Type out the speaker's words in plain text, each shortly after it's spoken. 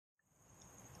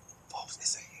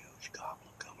It's a huge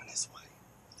gobbler coming this way.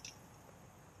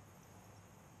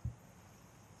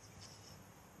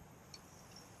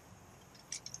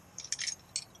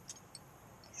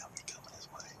 Yep, he coming this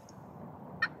way.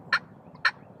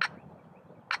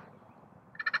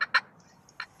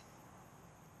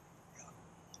 Yep.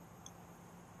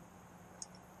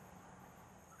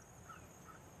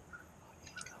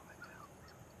 He's coming now.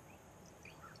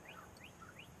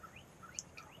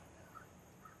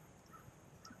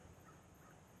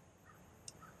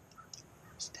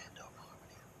 Stand up,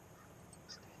 Harmony.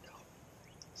 Stand up.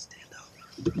 Stand up.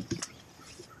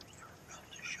 I'm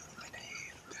just shoot him in the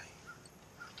head, okay?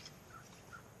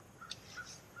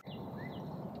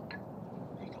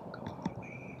 He gonna go all the way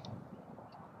in.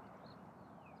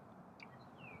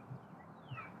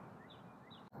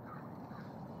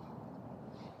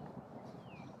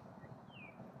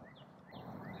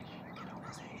 Get on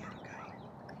his head, okay?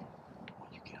 When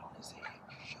you get on his head,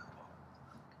 you shoot him.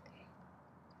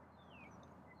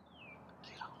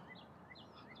 Get on.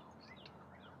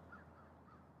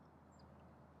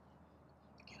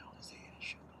 Get on his head and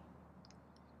shoot him.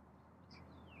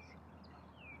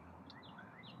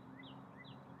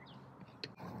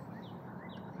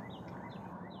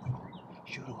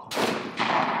 Shoot him.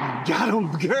 You got him,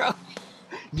 girl.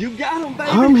 You got him,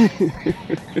 baby. Harmony.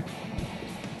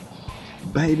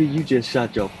 Baby, you just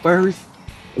shot your first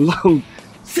long.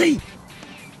 See?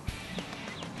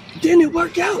 Didn't it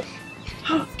work out?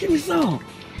 Huh? Give me some.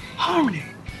 Harmony.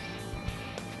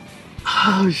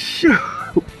 Oh, shoot.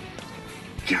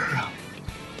 Girl.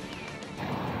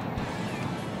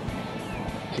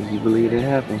 Can you believe it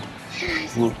happened?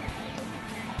 Well,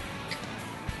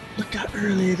 look how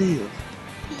early it is.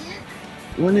 Yeah.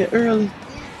 Wasn't it early? Yeah.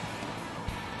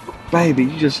 Baby,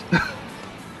 you just...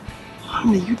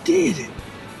 Harmony, you did it.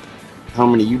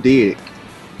 Harmony, you did it.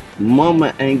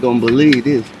 Mama ain't gonna believe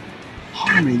this.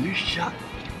 Harmony, you shot.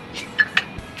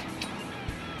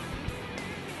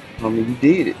 Harmony, you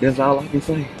did it. That's all I can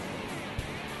say.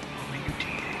 Harmony, you did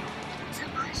it. So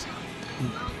I shot the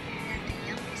gobbler at the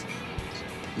youngest age.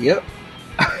 Yep.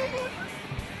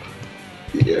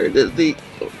 You heard that, Zeke?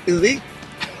 Zeke?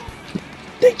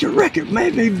 Think your record may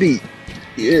be beat.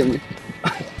 You hear me?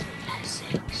 That's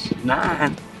 6.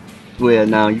 9. Well,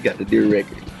 now you got the deer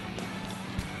record.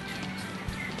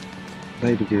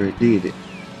 Baby girl did it.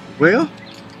 Well,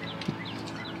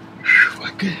 whew,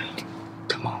 I guess,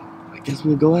 come on. I guess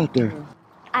we'll go out there.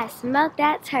 I smelled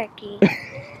that turkey.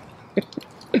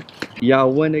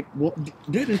 Y'all,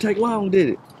 didn't take long, did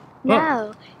it?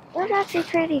 No, it was actually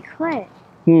pretty quick.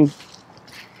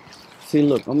 See,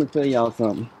 look, I'm gonna tell y'all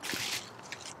something.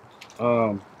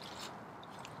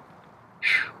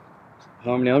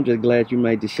 Harmony, I'm just glad you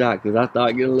made the shot because I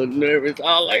started getting a little nervous.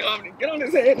 I was like, Harmony, get on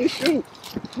his head and shoot.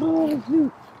 Oh,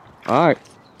 shoot. All right,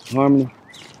 Harmony.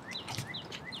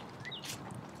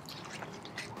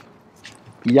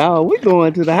 Y'all, we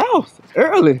going to the house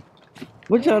early.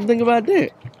 What y'all think about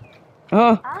that?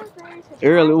 Huh? I was very surprised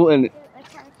Early, wasn't it? to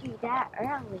shoot a turkey that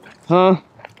early. Huh?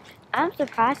 I'm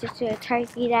surprised to shoot a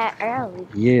turkey that early.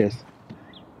 Yes.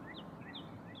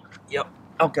 Yep.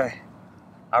 Okay.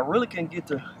 I really couldn't get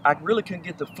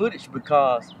the footage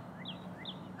because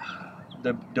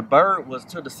the bird was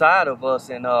to the side of us,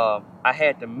 and I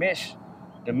had the mesh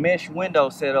window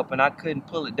set up, and I couldn't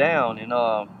pull it down, and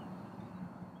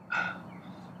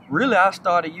really I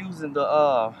started using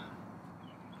the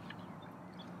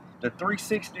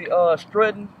 360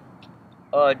 strutting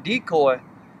decoy,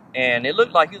 and it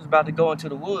looked like he was about to go into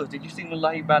the woods. Did you see him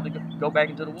like he about to go back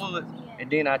into the woods? Yeah. And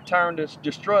then I turned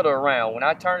the strutter around. When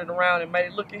I turned it around and made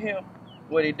it look at him,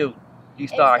 what'd he do? He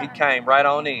came right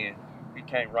on in. He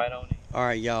came right on in. All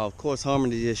right, y'all. Of course,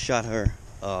 Harmony just shot her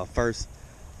first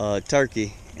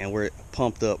turkey, and we're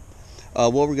pumped up.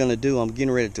 What we're gonna do? I'm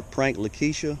getting ready to prank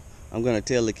Lakeisha. I'm gonna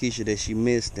tell Lakeisha that she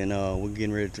missed, and we're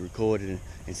getting ready to record it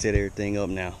and set everything up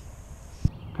now.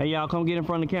 Hey, y'all, come get in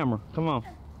front of the camera. Come on.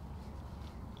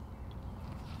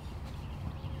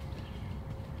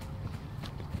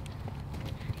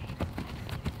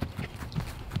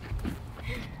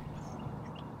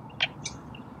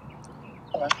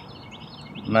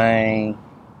 Man,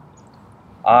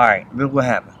 alright, look what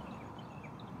happened.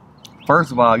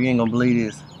 First of all, you ain't gonna believe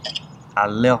this. I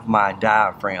left my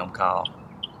diaphragm call.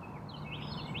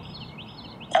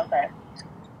 Okay.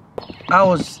 I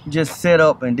was just set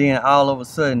up, and then all of a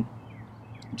sudden,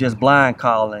 just blind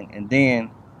calling, and then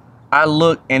I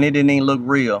looked and it didn't even look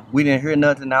real. We didn't hear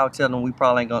nothing. I was telling them we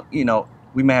probably ain't gonna,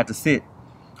 we may have to sit.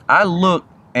 I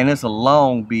looked and it's a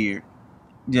long beard.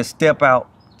 Just step out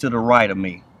to the right of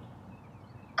me.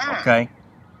 Okay,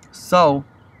 so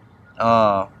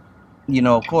of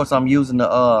course I'm using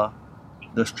the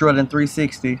the strutting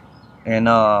 360, and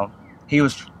he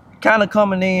was kind of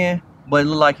coming in, but it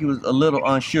looked like he was a little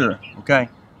unsure. Okay,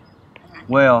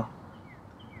 well,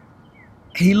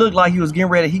 he looked like he was getting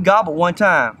ready. He gobbled one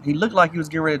time. He looked like he was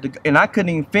getting ready to, and I couldn't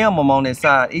even film him on that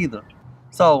side either.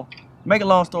 So, make a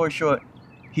long story short,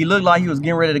 he looked like he was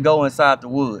getting ready to go inside the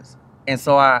woods, and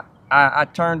so I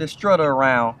turned the strutter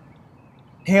around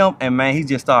him, and man, he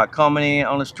just started coming in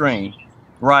on the string,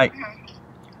 right?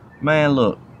 Man,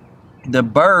 look, the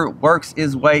bird works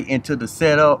his way into the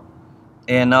setup,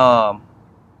 and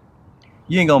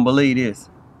you ain't gonna believe this.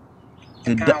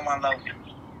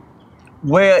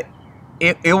 Well,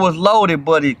 it was loaded,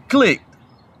 but it clicked.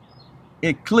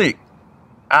 It clicked.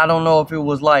 I don't know if it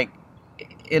was like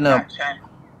in a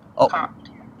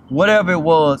whatever it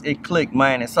was, it clicked,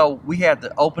 man. And so we had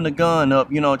to open the gun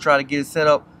up, you know, try to get it set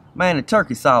up. Man, the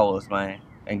turkey saw us, man,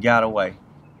 and got away.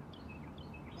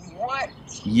 What?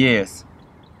 Yes.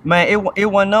 Man, it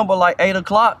went number like 8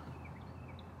 o'clock.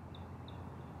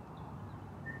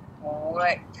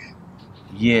 What?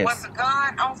 Yes. Was the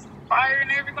gun on fire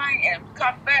and everything and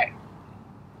cocked back?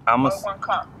 One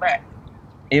cocked back.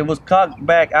 It was cocked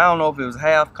back. I don't know if it was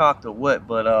half cocked or what,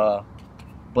 but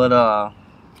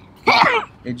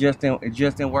it just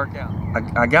didn't work out.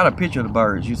 I got a picture of the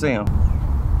birds. You see them?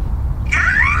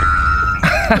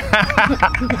 Oh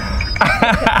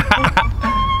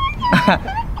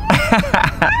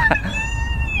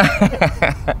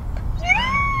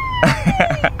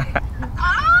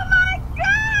my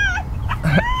God!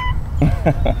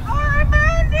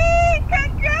 Harmony!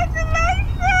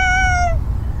 Congratulations!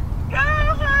 Go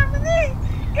Harmony!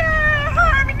 Go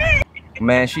Harmony!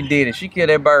 Man, she did it. She killed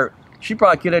that bird. She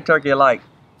probably killed that turkey at like,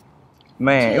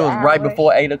 man, it was right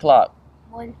before 8 o'clock.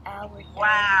 1 hour.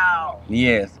 Wow.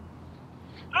 Yes.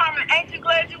 Harmony, ain't you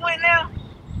glad you went now?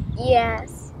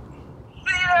 Yes.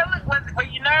 See that? Look, were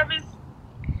you nervous?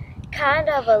 Kind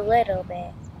of a little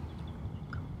bit.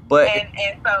 But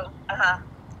and so,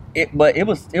 it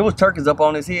was turkeys up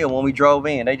on this hill when we drove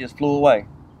in. They just flew away.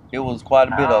 It was quite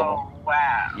a bit of them. Oh,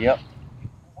 wow. Yep.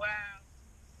 Wow.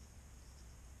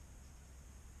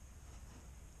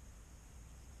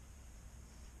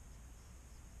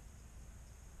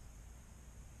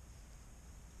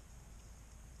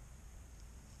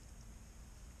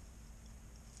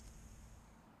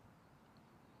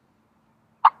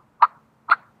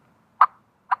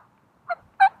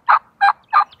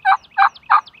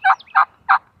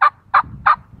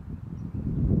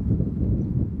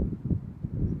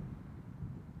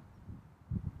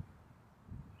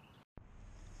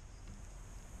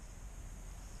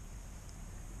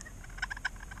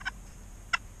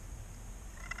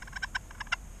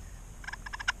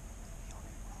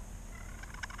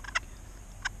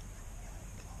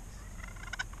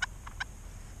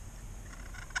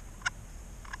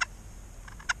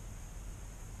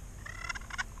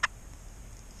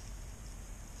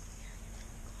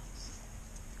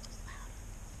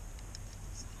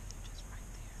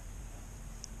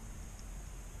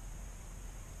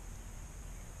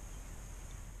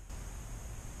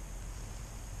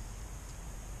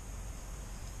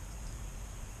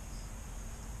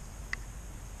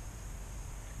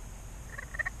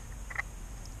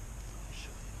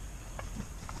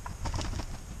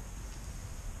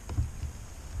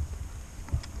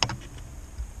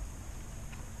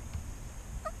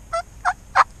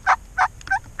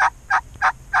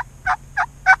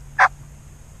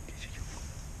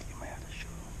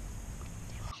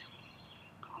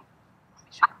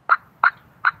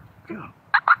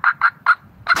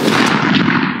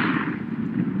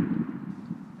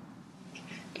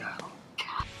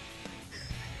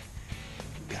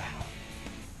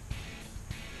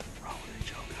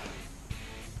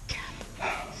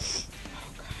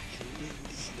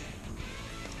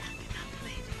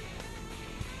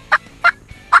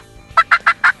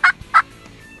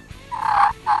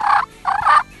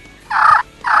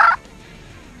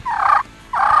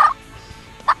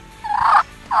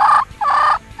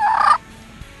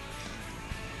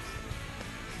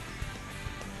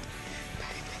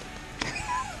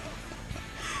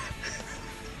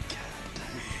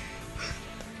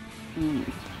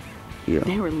 Yeah.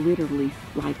 They were literally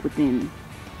like within,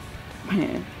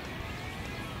 man,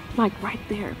 like right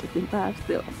there within 5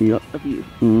 steps of you.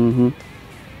 Mm-hmm.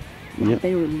 Like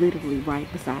they were literally right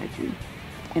beside you.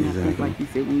 And I think, like you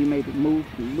said, when you made the move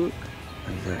to look,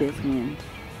 that's when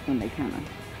they kind of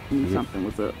knew something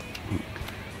was up.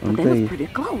 But they was pretty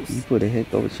close. You put a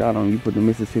heck of a shot on them. You put the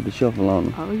Mississippi Shuffle on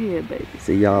them. Oh yeah, baby.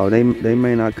 See, y'all, they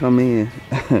may not come in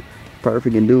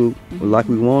perfect and do like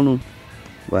we want them.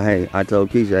 But hey, I told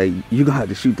Keisha, hey, you gonna have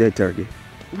to shoot that turkey.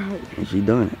 Right. And she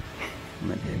done it.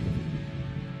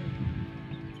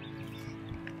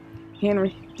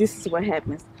 Henry, this is what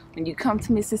happens. When you come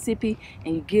to Mississippi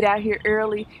and you get out here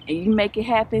early and you make it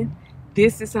happen,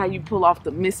 this is how you pull off the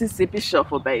Mississippi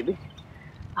Shuffle, baby.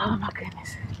 Oh my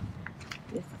goodness.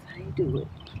 This is how you do it.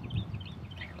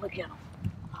 Take a look at them.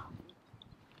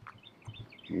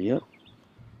 Yep.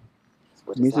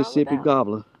 Mississippi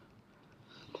gobbler.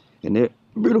 And that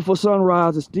beautiful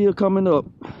sunrise is still coming up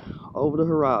over the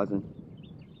horizon.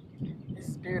 This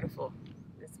is beautiful.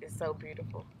 This is so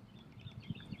beautiful.